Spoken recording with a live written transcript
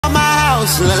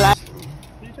house. What are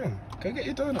you doing? Go get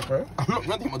your donut, bro. I'm not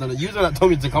renting my donut. You're the one that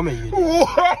told me to come at you.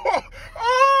 Oh,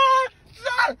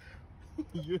 shit!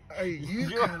 Hey, you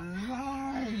can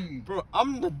lie. Bro,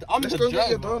 I'm the Let's go get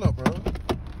your donut, bro.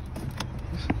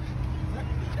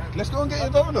 Let's go and get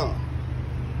your donut.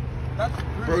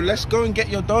 Bro, let's go and get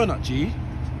your donut, G.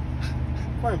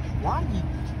 Bro, why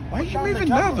are you moving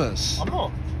nervous? I'm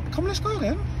not. Come, let's go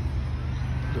then.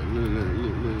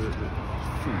 Look.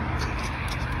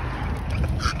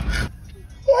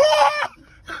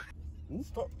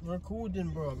 Stop recording,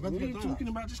 bro. What are you talking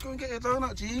about? Just go and get your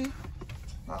donut, G.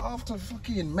 Like after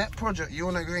fucking Met Project, you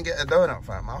wanna go and get a donut,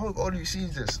 fam. I hope all you see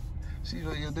this. See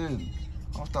what you're doing.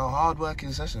 After a hard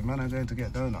working session, man, I'm going to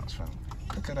get donuts, fam.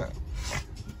 Look at that.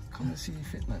 Come and see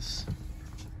fitness.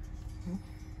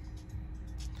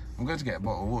 I'm going to get a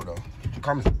bottle of water. You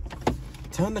coming?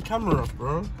 Turn the camera off,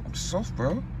 bro. I'm soft,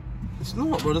 bro. It's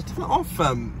not, bro. Just turn it off,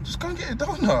 fam. Just go and get a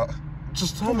donut.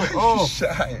 Just turn it off.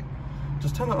 Shy.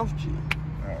 Just turn it off, G.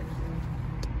 Alright.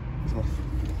 It's off.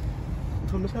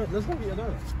 Tom, let's go get a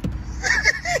donut.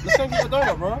 Let's go get a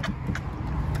donut, bro.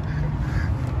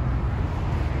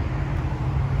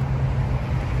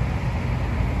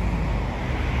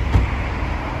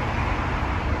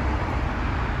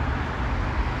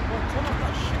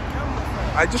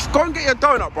 I just go and get your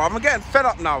donut, bro. I'm getting fed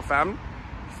up now, fam.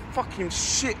 Fucking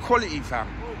shit quality, fam.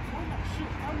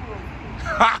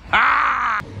 Ha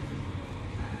ha!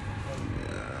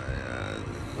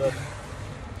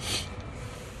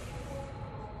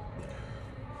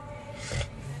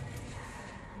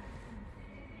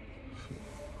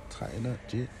 Tighten up,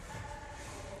 Jit.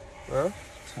 Huh?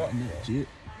 Tighten up, Jit.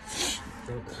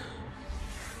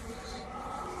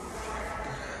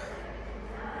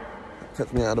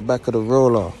 Took me out of the back of the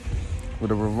roller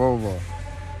with a revolver.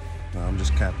 No, I'm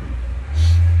just capping.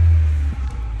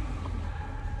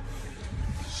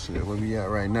 Shit, where we at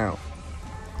right now?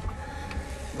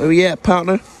 Where we at,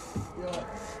 partner?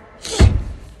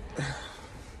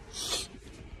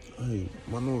 Hey,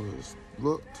 my nose is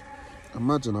looked.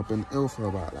 Imagine I've been ill for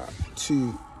about like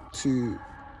two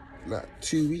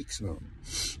weeks now.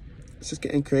 It's just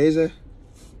getting crazy.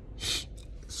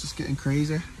 It's just getting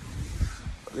crazy.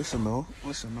 Listen though.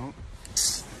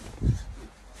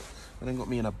 And then got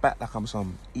me in a back like I'm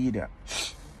some idiot.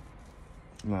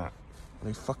 Like,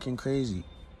 they fucking crazy.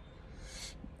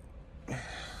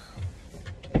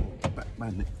 Back my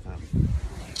neck, fam.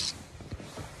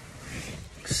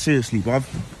 Seriously, bruv.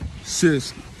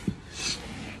 Seriously.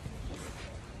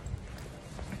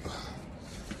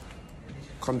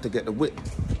 Come to get the whip.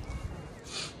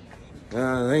 You know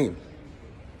what I mean?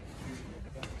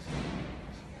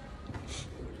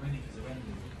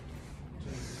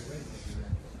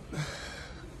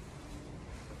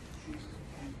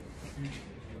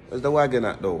 Where's the wagon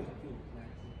at though?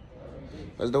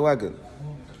 Where's the wagon?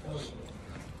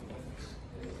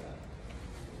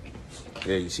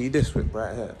 Yeah, you see this whip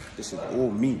right here? This is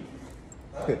all me.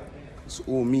 It's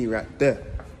all me right there.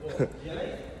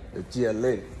 The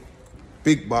GLA.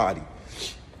 Big body.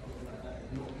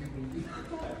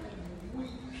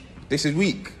 This is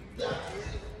weak.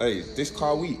 Hey, is this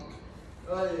car weak?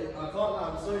 I can't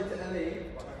lie, I'm sorry to LA,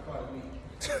 but that car is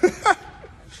weak.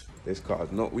 This car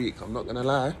is not weak, I'm not gonna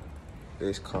lie.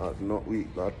 This car is not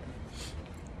weak, bud.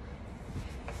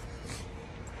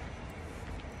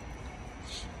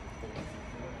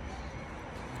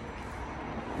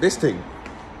 This thing.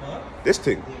 Huh? This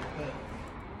thing.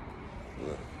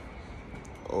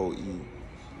 OE.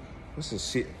 What's a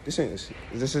C? This ain't a C.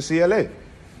 Is this a CLA?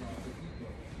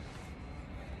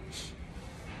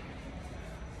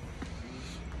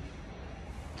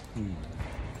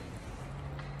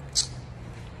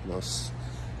 No, so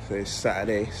it's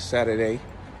Saturday.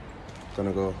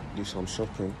 Gonna go do some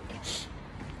shopping.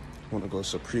 Wanna go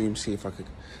Supreme, see if I can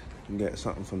get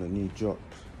something from the new drop.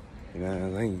 You know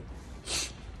what I mean?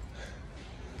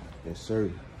 Yes, sir.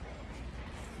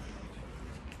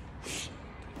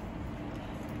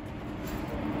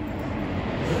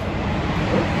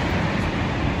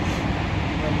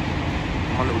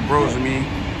 My little bros and me,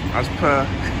 as per.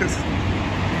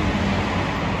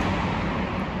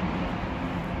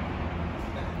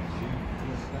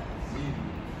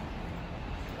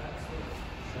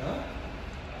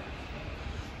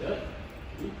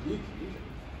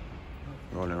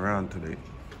 Rolling around today.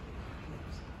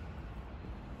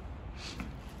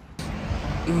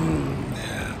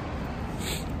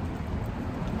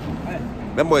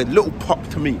 That boy little pop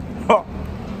to me.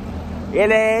 Yeah,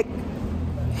 leg.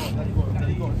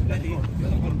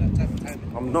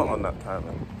 I'm not on that time,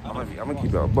 man. I'm gonna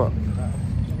keep it a buck.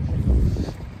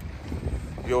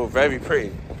 You're very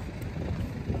pretty.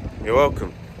 You're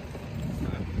welcome.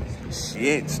 She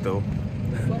ain't still.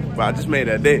 But I just made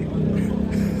her day.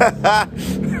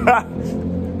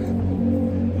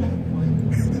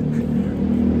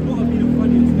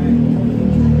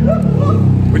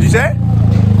 What'd you say?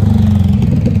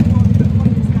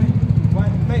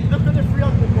 Mate, look at the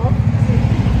 300, bro.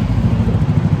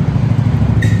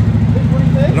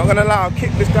 I'm not gonna lie, I'll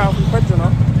kick this guy off the question,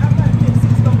 huh?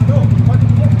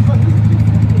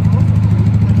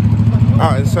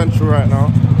 Out in Central right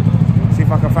now. See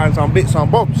if I can find some bits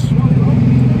and bobs.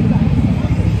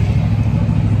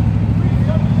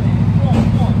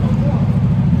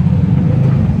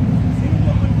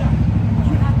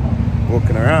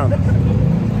 Walking around.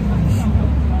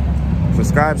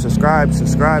 Subscribe, subscribe,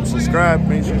 subscribe, subscribe.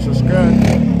 Make sure you subscribe.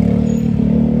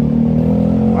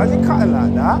 Why is he cutting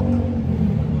like that?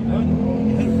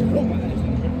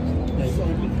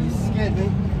 He's scared,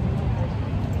 mate.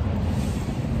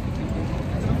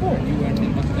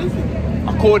 I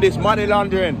call this money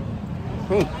laundering.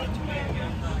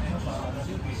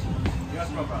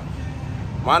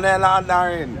 Money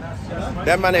laundering.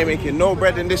 That man ain't making no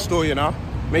bread in this store, you know.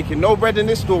 Making no bread in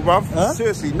this store, bruv. Huh?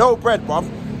 Seriously, no bread, bruv.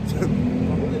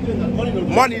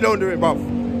 Money laundering, bruv.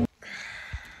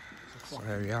 So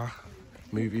here we are.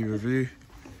 Movie review.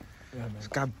 Yeah,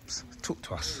 Scabs, talk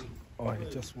to us. Oh, I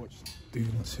just watched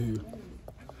Dune 2.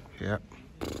 Yep.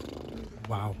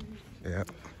 Wow. Yep.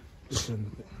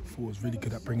 Listen, I thought it was really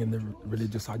good at bringing the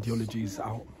religious ideologies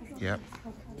out. Yep.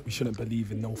 We shouldn't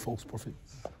believe in no false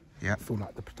prophets. Yep. I feel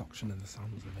like the production and the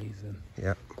sound was amazing.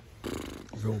 Yep.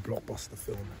 Real blockbuster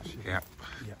film, actually. Yep.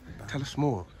 Yep. Tell us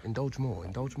more. Indulge more.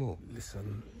 Indulge more.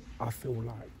 Listen, I feel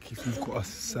like if you've got a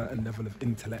certain level of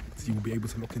intellect, you will be able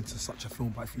to look into such a film,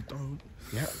 but if you don't,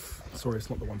 sorry, it's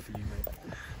not the one for you, mate.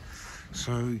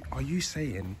 So, are you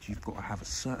saying you've got to have a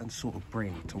certain sort of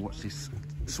brain to watch this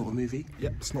sort of movie?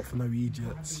 Yep, it's not for no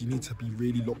idiots. You need to be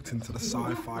really locked into the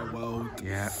sci-fi world.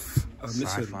 Yeah,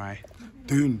 sci-fi.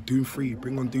 Listen, Dune 3,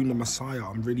 bring on Dune the Messiah.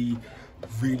 I'm really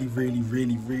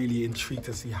intrigued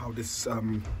to see how this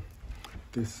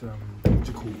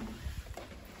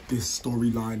this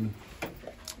storyline.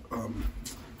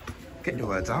 Get your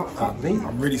words out.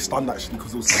 I'm really stunned actually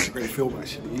because it was such a great film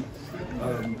actually.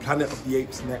 Planet of the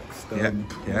Apes next.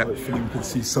 Hopefully we can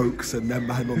see Soaks and them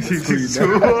man on the screen.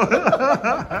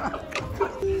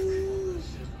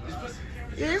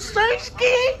 It's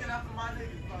Lsgotit.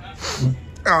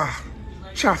 Ah,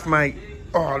 chuff, mate.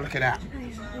 Oh, look at that.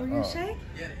 What were you saying?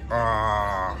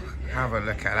 Oh, have a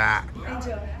look at that.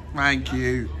 Enjoy. Thank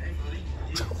you.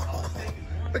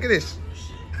 Look at this.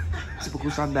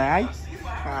 Typical Sunday, eh?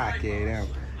 Fucking hell.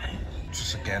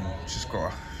 Just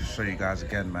gotta show you guys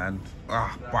again, man.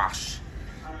 Ah, bosh.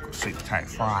 Got sweet potato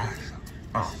fries.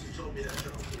 Oh.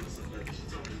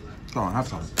 Go on, have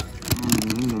some.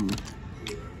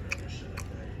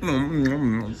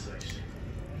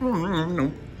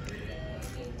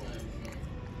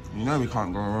 You know we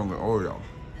can't go wrong with Oreo.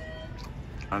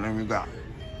 And then we got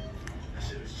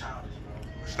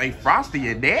Stay Frosty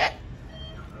in there.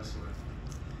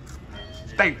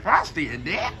 Stay Frosty in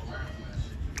there.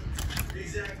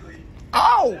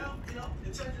 Oh!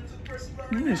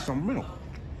 You need some milk.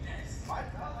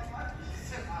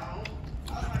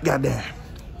 Goddamn.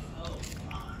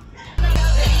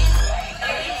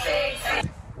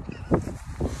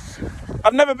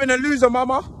 I've never been a loser,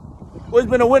 mama. Always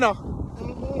been a winner.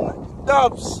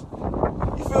 Dubs.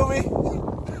 You feel me?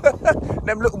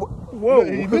 Them little... Whoa.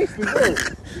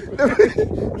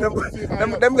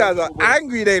 them guys are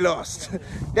angry they lost.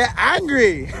 They're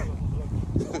angry.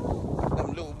 Them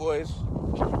little boys. Is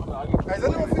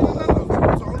anyone feeling that?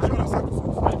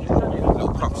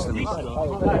 Little props to me.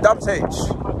 Dubs H.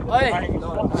 Oi,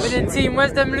 winning team,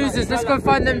 where's them losers? Let's go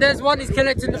find them. There's one, he's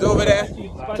collecting the He's over there.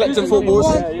 Collecting footballs.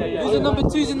 Loser number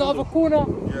 2's in the other corner.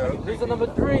 Loser number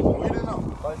 3.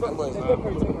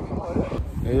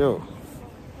 Hey yo.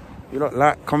 You don't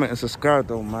like, comment and subscribe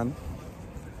though, man.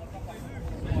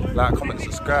 Like, comment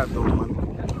and subscribe though, man.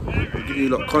 We give you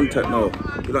a lot of content though.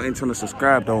 You don't ain't trying to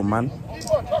subscribe though, man.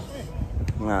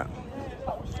 Right.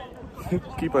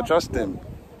 Keep on trusting.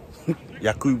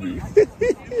 Yakubu.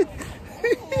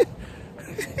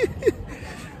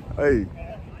 Hey,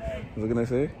 what was I gonna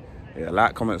say? Yeah,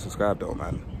 like, comment, subscribe though,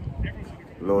 man.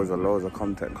 Loads of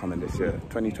content coming this year.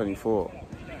 2024.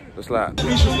 Just like...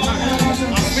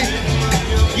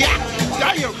 Yeah!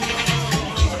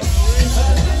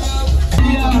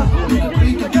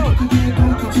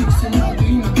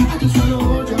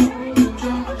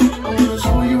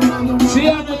 See, I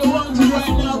know you want to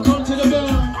right now, come to the bell.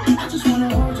 I just wanna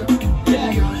hold you.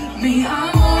 Yeah. Me,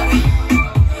 I'm on.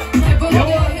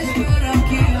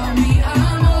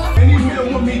 Any video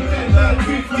with me,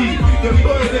 50. The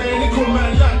boy there, they call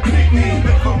man like Pickney.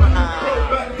 They call man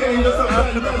back then, just a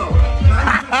bandana.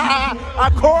 I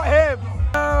caught him.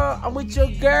 I'm with your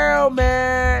girl,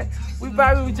 man. We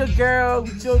vibing with your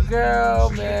girl,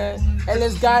 man.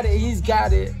 Ellis got it, he's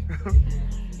got it.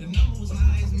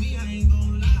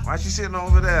 Why is she sitting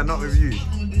over there, not with you?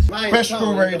 Fresh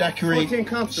strawberry daiquiri.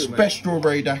 Fresh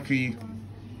strawberry daiquiri.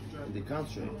 The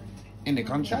country. In the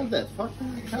country. Count that,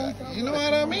 fucking count that. You know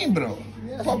what I mean, bro?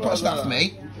 Proper stuff,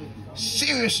 mate.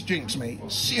 Serious drinks, mate.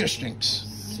 Serious drinks.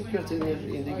 Secret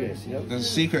ingredients, yeah? There's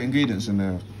secret ingredients in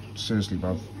there. Seriously,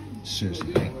 bruv.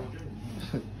 Seriously.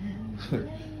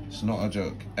 It's not a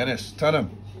joke. Ennis, tell them.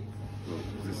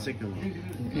 The secret.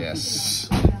 Yes.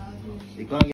 You can't